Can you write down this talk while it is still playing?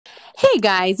Hey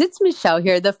guys, it's Michelle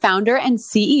here, the founder and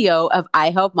CEO of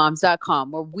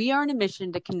iHelpMoms.com, where we are on a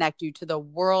mission to connect you to the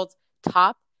world's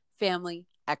top family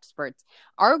experts.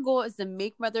 Our goal is to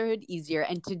make motherhood easier,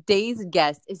 and today's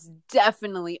guest is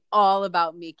definitely all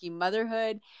about making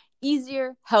motherhood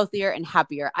easier, healthier, and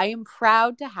happier. I am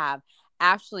proud to have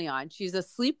Ashley on. She's a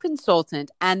sleep consultant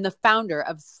and the founder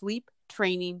of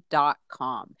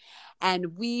sleeptraining.com.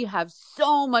 And we have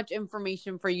so much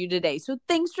information for you today. So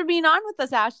thanks for being on with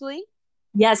us, Ashley.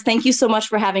 Yes, thank you so much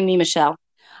for having me, Michelle.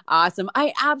 Awesome.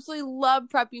 I absolutely love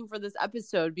prepping for this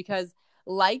episode because,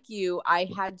 like you, I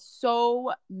had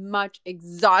so much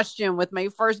exhaustion with my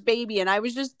first baby and I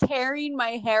was just tearing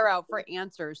my hair out for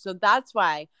answers. So that's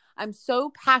why I'm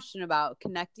so passionate about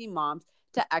connecting moms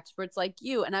to experts like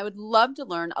you. And I would love to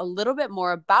learn a little bit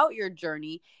more about your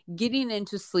journey getting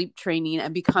into sleep training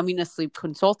and becoming a sleep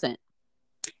consultant.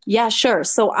 Yeah, sure.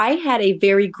 So I had a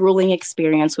very grueling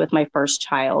experience with my first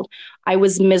child. I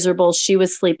was miserable. She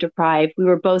was sleep deprived. We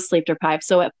were both sleep deprived.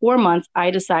 So at 4 months, I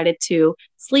decided to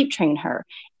sleep train her.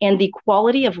 And the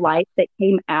quality of life that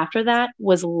came after that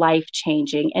was life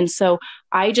changing. And so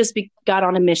I just got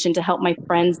on a mission to help my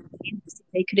friends so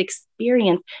they could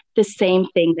experience the same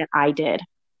thing that I did.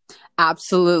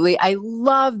 Absolutely. I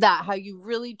love that, how you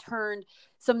really turned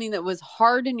something that was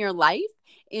hard in your life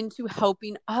into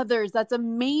helping others. That's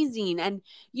amazing. And,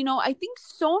 I think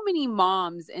so many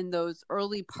moms in those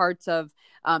early parts of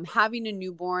having a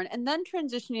newborn and then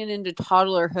transitioning into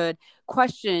toddlerhood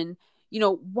question,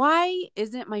 why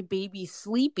isn't my baby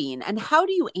sleeping? And how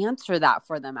do you answer that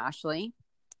for them, Ashley?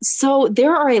 So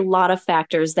there are a lot of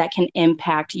factors that can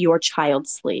impact your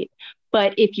child's sleep.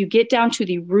 But if you get down to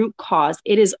the root cause,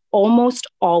 it is almost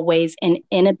always an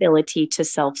inability to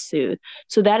self soothe.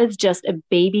 So that is just a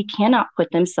baby cannot put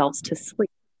themselves to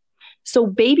sleep. So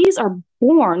babies are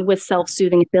born with self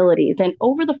soothing abilities. And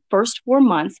over the first 4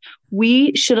 months,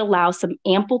 we should allow some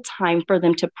ample time for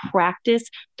them to practice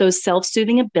those self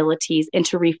soothing abilities and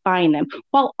to refine them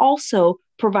while also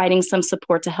providing some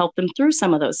support to help them through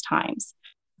some of those times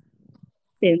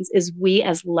is we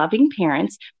as loving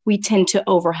parents, we tend to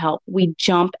overhelp. We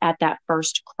jump at that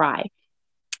first cry.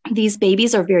 These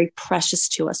babies are very precious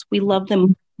to us. We love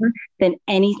them more than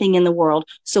anything in the world.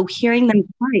 So hearing them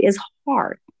cry is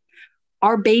hard.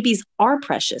 Our babies are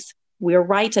precious. We're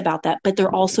right about that, but they're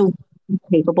also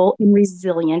capable and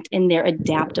resilient and they're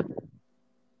adaptable.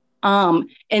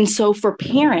 And so for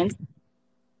parents,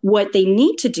 what they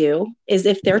need to do is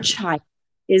if their child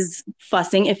is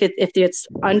fussing, if it's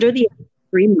under the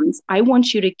 3 months, I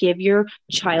want you to give your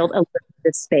child a little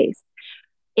bit of space.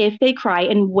 If they cry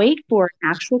and wait for an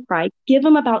actual cry, give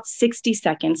them about 60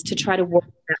 seconds to try to work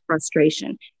that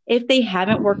frustration. If they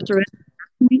haven't worked through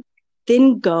it,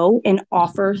 then go and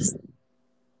offer.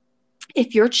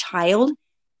 If your child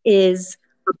is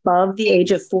above the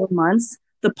age of 4 months,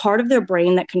 the part of their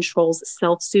brain that controls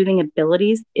self-soothing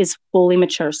abilities is fully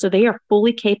mature. So they are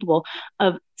fully capable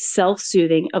of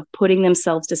self-soothing, of putting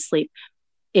themselves to sleep.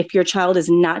 If your child is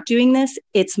not doing this,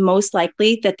 it's most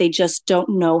likely that they just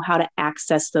don't know how to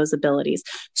access those abilities.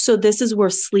 So this is where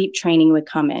sleep training would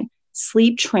come in.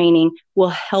 Sleep training will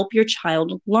help your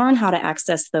child learn how to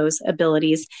access those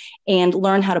abilities and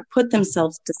learn how to put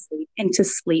themselves to sleep and to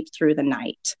sleep through the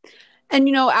night. And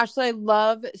Ashley, I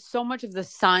love so much of the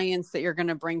science that you're going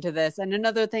to bring to this. And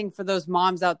another thing for those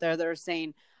moms out there that are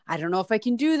saying, I don't know if I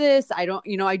can do this. I don't,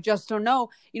 I just don't know.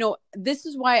 This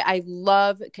is why I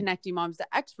love connecting moms to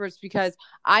experts, because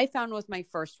I found with my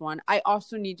first one, I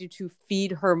also needed to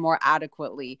feed her more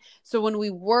adequately. So when we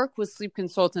work with sleep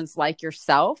consultants like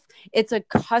yourself, it's a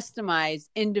customized,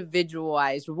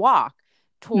 individualized walk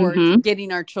towards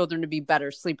getting our children to be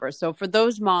better sleepers. So for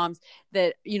those moms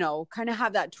that, kind of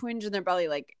have that twinge in their belly,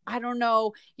 like, I don't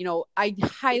know, I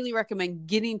highly recommend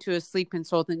getting to a sleep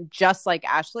consultant just like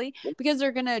Ashley, because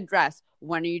they're going to address,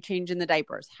 when are you changing the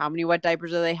diapers? How many wet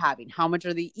diapers are they having? How much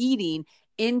are they eating?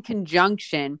 In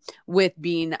conjunction with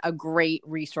being a great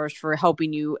resource for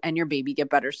helping you and your baby get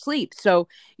better sleep. So,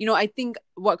 I think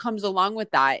what comes along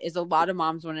with that is a lot of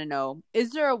moms want to know,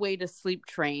 is there a way to sleep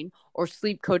train or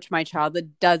sleep coach my child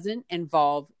that doesn't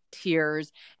involve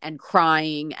tears and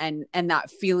crying and that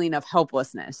feeling of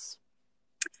helplessness?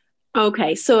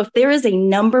 Okay, so if there is a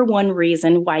number one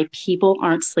reason why people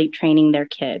aren't sleep training their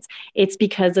kids, it's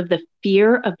because of the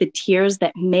fear of the tears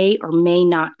that may or may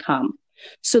not come.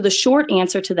 So the short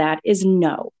answer to that is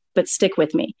no, but stick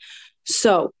with me.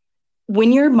 So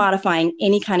when you're modifying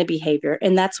any kind of behavior,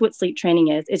 and that's what sleep training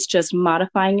is, it's just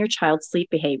modifying your child's sleep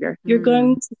behavior, you're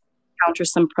going to encounter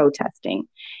some protesting.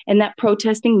 And that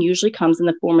protesting usually comes in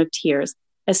the form of tears,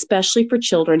 especially for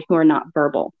children who are not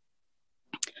verbal.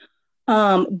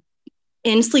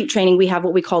 In sleep training, we have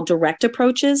what we call direct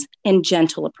approaches and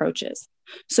gentle approaches.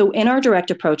 So in our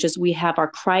direct approaches, we have our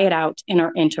cry it out and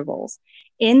our intervals.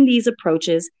 In these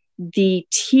approaches, the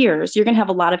tears, you're going to have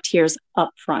a lot of tears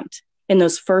up front in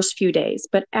those first few days.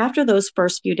 But after those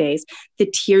first few days,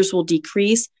 the tears will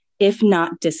decrease, if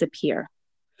not disappear.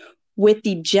 With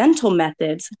the gentle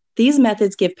methods, these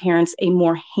methods give parents a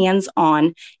more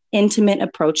hands-on, intimate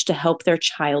approach to help their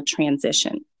child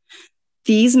transition.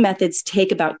 These methods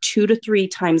take about 2 to 3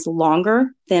 times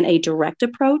longer than a direct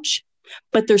approach,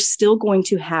 but they're still going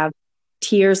to have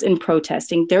tears and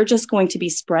protesting. They're just going to be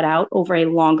spread out over a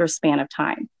longer span of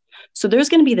time. So there's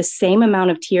going to be the same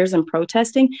amount of tears and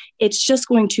protesting. It's just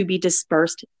going to be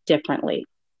dispersed differently.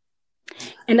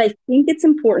 And I think it's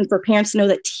important for parents to know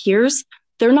that tears,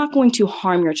 they're not going to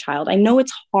harm your child. I know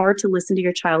it's hard to listen to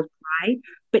your child cry,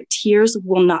 but tears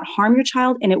will not harm your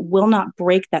child, and it will not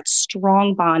break that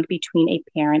strong bond between a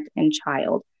parent and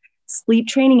child. Sleep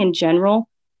training in general,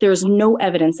 there's no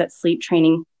evidence that sleep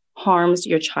training harms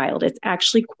your child. It's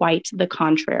actually quite the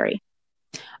contrary.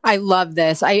 I love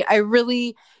this. I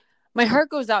really, my heart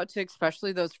goes out to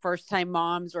especially those first time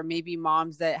moms, or maybe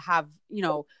moms that have,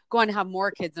 go on to have more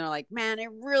kids and are like, man, I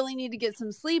really need to get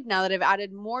some sleep now that I've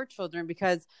added more children,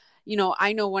 because,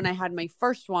 I know when I had my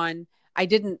first one, I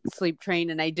didn't sleep train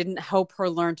and I didn't help her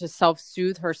learn to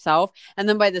self-soothe herself. And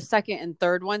then by the second and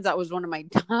third ones, that was one of my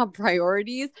top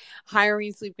priorities,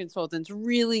 hiring sleep consultants,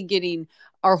 really getting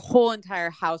our whole entire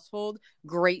household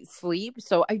great sleep.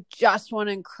 So I just want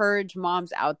to encourage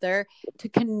moms out there to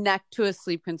connect to a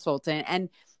sleep consultant. And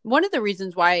one of the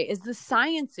reasons why is the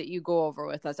science that you go over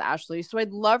with us, Ashley. So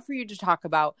I'd love for you to talk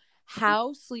about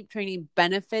how sleep training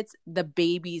benefits the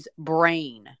baby's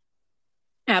brain.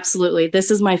 Absolutely.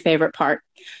 This is my favorite part.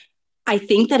 I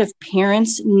think that if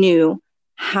parents knew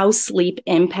how sleep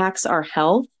impacts our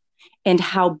health and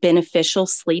how beneficial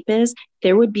sleep is,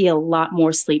 there would be a lot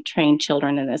more sleep trained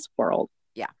children in this world.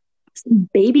 Yeah.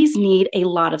 Babies need a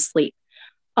lot of sleep,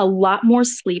 a lot more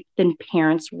sleep than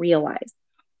parents realize.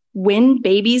 When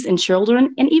babies and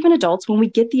children, and even adults, when we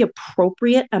get the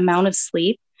appropriate amount of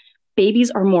sleep,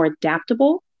 babies are more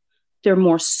adaptable, they're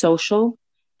more social,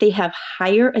 they have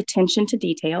higher attention to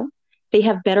detail, they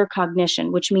have better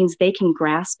cognition, which means they can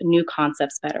grasp new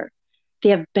concepts better. They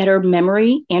have better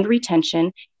memory and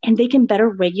retention, and they can better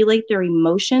regulate their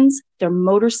emotions, their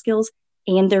motor skills,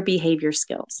 and their behavior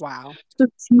skills. Wow. So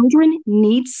children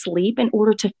need sleep in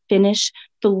order to finish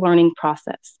the learning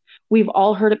process. We've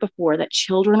all heard it before that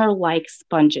children are like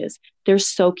sponges. They're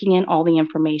soaking in all the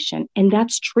information, and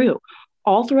that's true.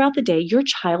 All throughout the day, your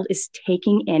child is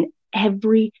taking in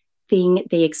everything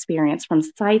they experience, from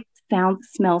sights, sounds,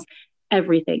 smells,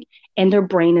 everything. And their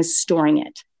brain is storing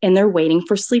it, and they're waiting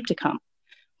for sleep to come.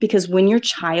 Because when your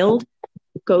child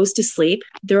goes to sleep,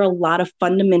 there are a lot of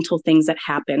fundamental things that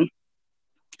happen.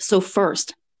 So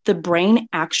first, the brain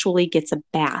actually gets a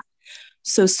bath.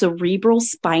 So cerebral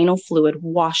spinal fluid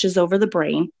washes over the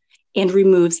brain and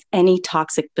removes any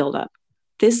toxic buildup.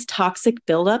 This toxic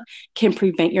buildup can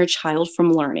prevent your child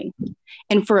from learning.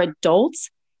 And for adults,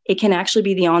 it can actually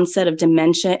be the onset of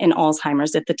dementia and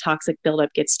Alzheimer's if the toxic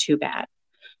buildup gets too bad.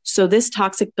 So this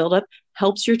toxic buildup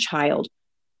helps your child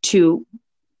to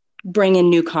bring in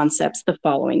new concepts the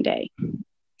following day.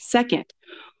 Second,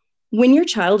 when your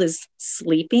child is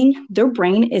sleeping, their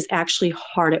brain is actually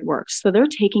hard at work. So they're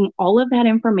taking all of that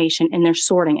information and they're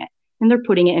sorting it, and they're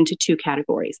putting it into 2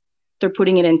 categories. They're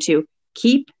putting it into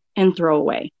keep and throw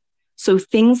away. So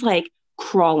things like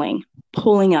crawling,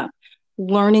 pulling up,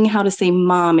 learning how to say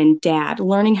mom and dad,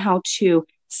 learning how to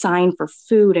sign for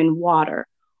food and water.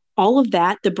 All of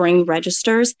that, the brain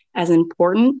registers as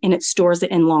important, and it stores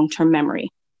it in long-term memory.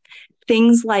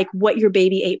 Things like what your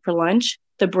baby ate for lunch,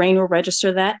 the brain will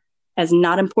register that as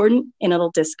not important, and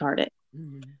it'll discard it.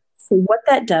 Mm-hmm. So what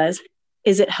that does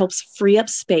is it helps free up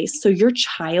space so your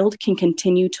child can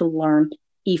continue to learn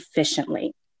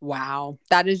efficiently. Wow.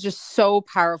 That is just so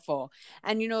powerful.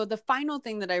 And, the final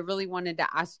thing that I really wanted to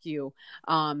ask you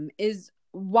is,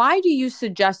 why do you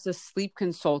suggest a sleep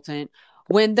consultant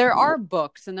when there are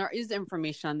books and there is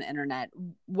information on the internet?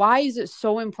 Why is it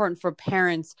so important for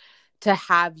parents to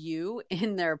have you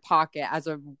in their pocket as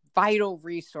a vital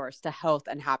resource to health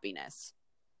and happiness?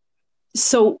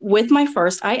 So with my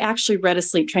first, I actually read a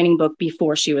sleep training book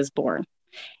before she was born.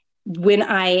 When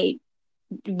I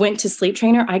went to Sleep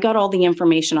Trainer, I got all the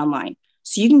information online.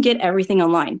 So you can get everything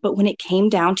online. But when it came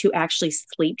down to actually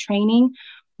sleep training,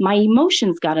 my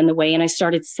emotions got in the way and I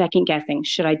started second guessing.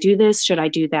 Should I do this? Should I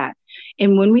do that?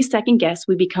 And when we second guess,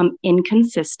 we become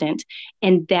inconsistent,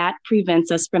 and that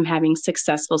prevents us from having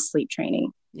successful sleep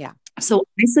training. Yeah. So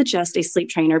I suggest a sleep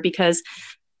trainer because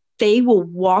They will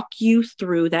walk you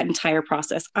through that entire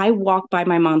process. I walk by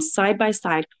my mom side by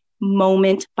side,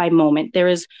 moment by moment. There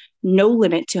is no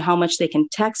limit to how much they can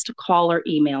text, call, or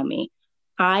email me.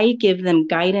 I give them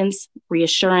guidance,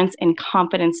 reassurance, and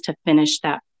confidence to finish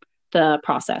the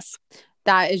process.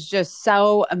 That is just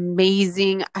so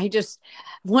amazing. I just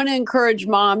want to encourage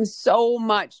moms so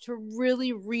much to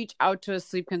really reach out to a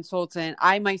sleep consultant.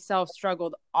 I myself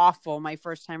struggled awful my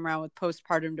first time around with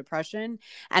postpartum depression,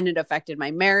 and it affected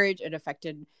my marriage. It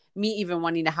affected me even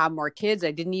wanting to have more kids. I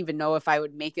didn't even know if I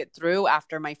would make it through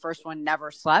after my first one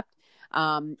never slept.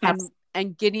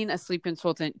 And getting a sleep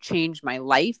consultant changed my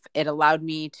life. It allowed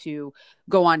me to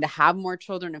go on to have more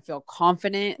children and feel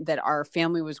confident that our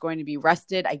family was going to be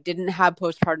rested. I didn't have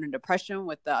postpartum depression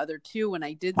with the other two when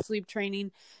I did sleep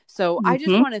training. So I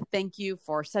just want to thank you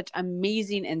for such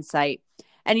amazing insight.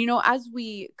 And, as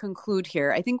we conclude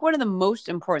here, I think one of the most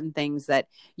important things that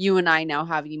you and I, now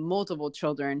having multiple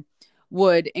children,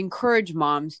 would encourage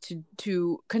moms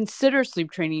to consider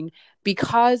sleep training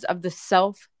because of the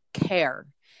self-care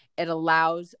it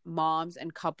allows moms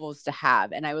and couples to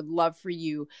have. And I would love for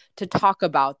you to talk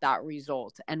about that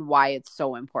result and why it's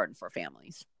so important for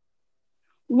families.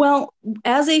 Well,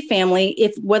 as a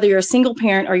family, whether you're a single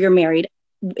parent or you're married,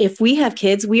 if we have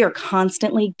kids, we are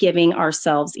constantly giving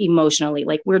ourselves emotionally,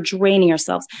 like we're draining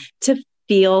ourselves to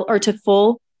feel or to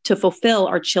fulfill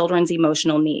our children's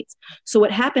emotional needs. So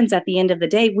what happens at the end of the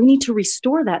day, we need to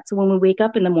restore that. So when we wake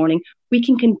up in the morning, we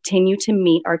can continue to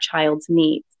meet our child's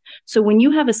needs. So when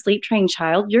you have a sleep trained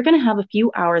child, you're going to have a few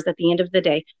hours at the end of the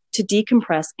day to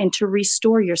decompress and to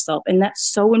restore yourself. And that's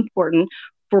so important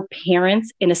for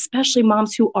parents and especially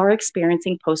moms who are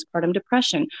experiencing postpartum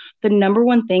depression. The number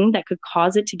one thing that could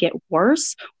cause it to get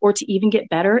worse or to even get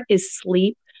better is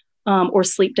sleep or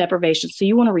sleep deprivation. So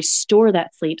you want to restore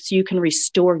that sleep so you can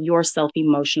restore yourself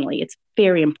emotionally. It's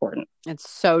very important. It's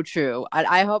so true. At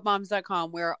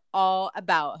iHopeMoms.com, we're all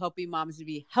about helping moms to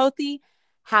be healthy,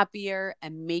 happier,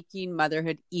 and making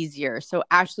motherhood easier. So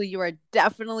Ashley, you are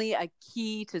definitely a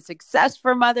key to success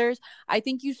for mothers. I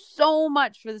thank you so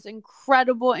much for this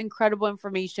incredible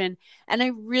information. And I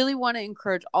really want to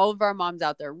encourage all of our moms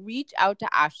out there, reach out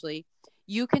to Ashley.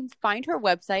 You can find her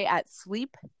website at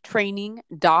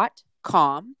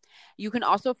sleeptraining.com. You can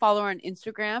also follow her on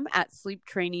Instagram at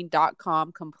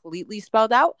sleeptraining.com, completely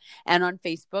spelled out, and on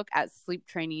Facebook at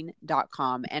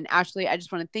sleeptraining.com. And Ashley, I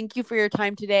just want to thank you for your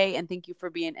time today and thank you for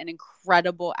being an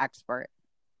incredible expert.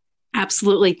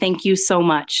 Absolutely. Thank you so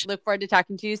much. Look forward to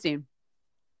talking to you soon.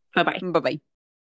 Bye-bye. Bye-bye.